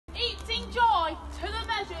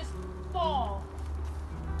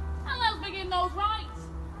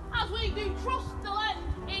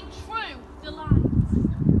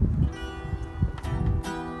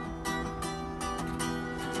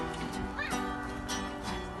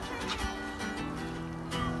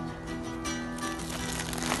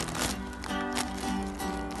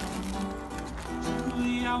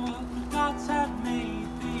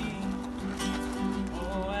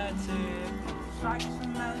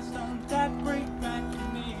stones that break back to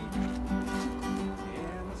me.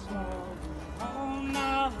 In the small, all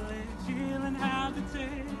knowledge, healing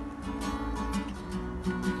habitat.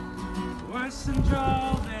 Worse than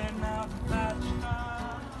drawing out the patch.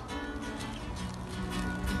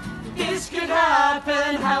 This could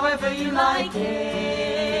happen however you like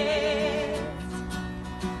it.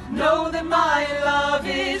 Know that my love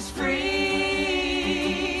is free.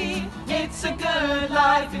 It's a good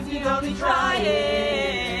life if you only try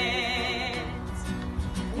it.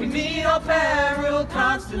 We meet our peril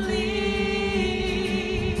constantly.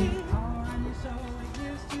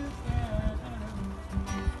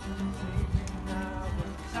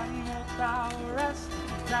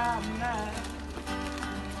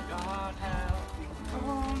 God help me,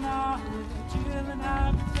 oh knowledge, healing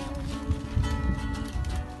habitat.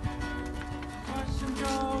 Question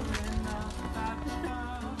drawing out the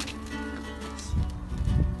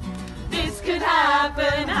This could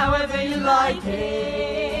happen however you like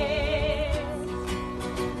it.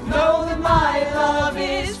 Know that my love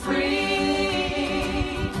is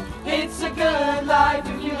free. It's a good life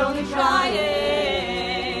if you only try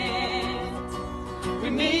it. We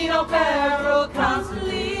meet our peril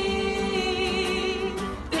constantly.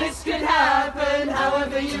 This could happen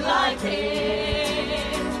however you like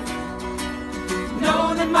it.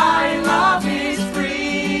 Know that my love is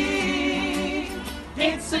free.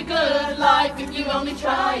 It's a good life if you only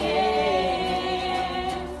try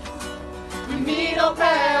it. We meet our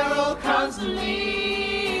peril constantly.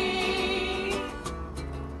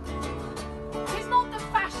 It's not the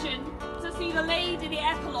fashion to see the lady in the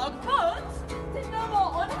epilogue, but it's no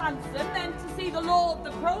more unhandsome than to see the lord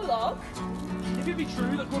the prologue. If it be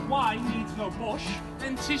true that good wine needs no bush,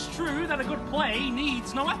 then 'tis true that a good play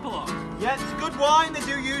needs no epilogue. Yet good wine they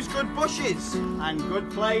do use good bushes, and good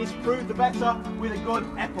plays prove the better with a good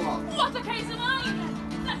epilogue. What a case of mine!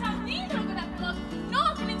 That has neither a good epilogue,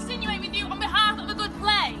 nor can insinuate with you on behalf of a good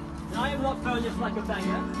play. I am not furnished like a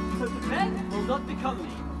beggar, so to beg will not become me.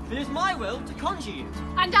 It is my will to conjure you.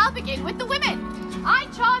 And I'll begin with the women. I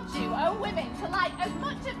charge you, O women, to like as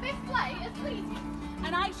much of this play as please you.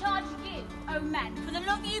 And I charge you, O men, for the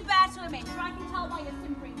love you bear to women, for I can tell by your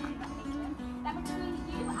simpering conversation that between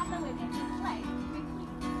you and the women the play is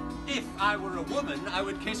complete. If I were a woman, I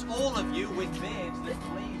would kiss all of you with beards that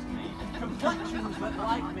pleased me, complexions that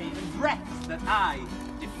like me, and breaths that I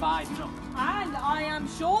defied not. And I am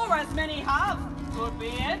sure as many have good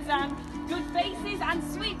beards and good faces and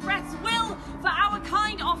sweet breaths will, for our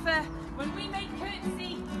kind offer, when we make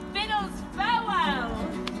courtesy, bid us farewell.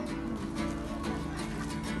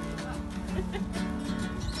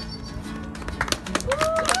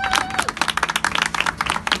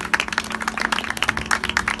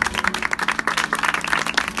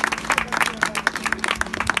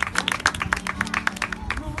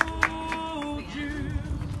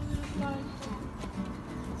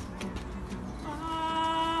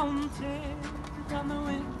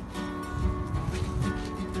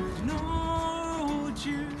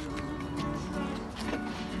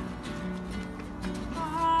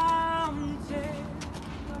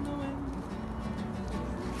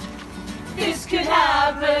 This could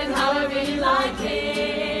happen however you like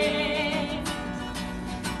it.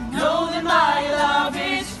 Know that my love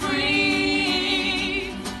is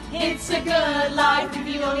free. It's a good life if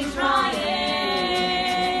you only try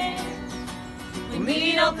it. We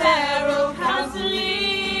meet our peril constantly.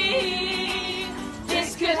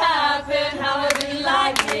 This could happen however you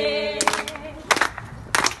like it.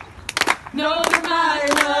 Know that my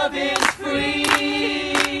love is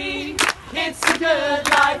free. It's a good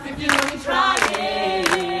life if you only try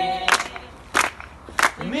it.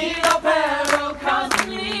 We meet our peril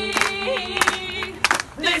constantly.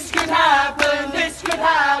 This could happen, this could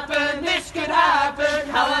happen, this could happen,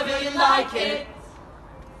 however you like it.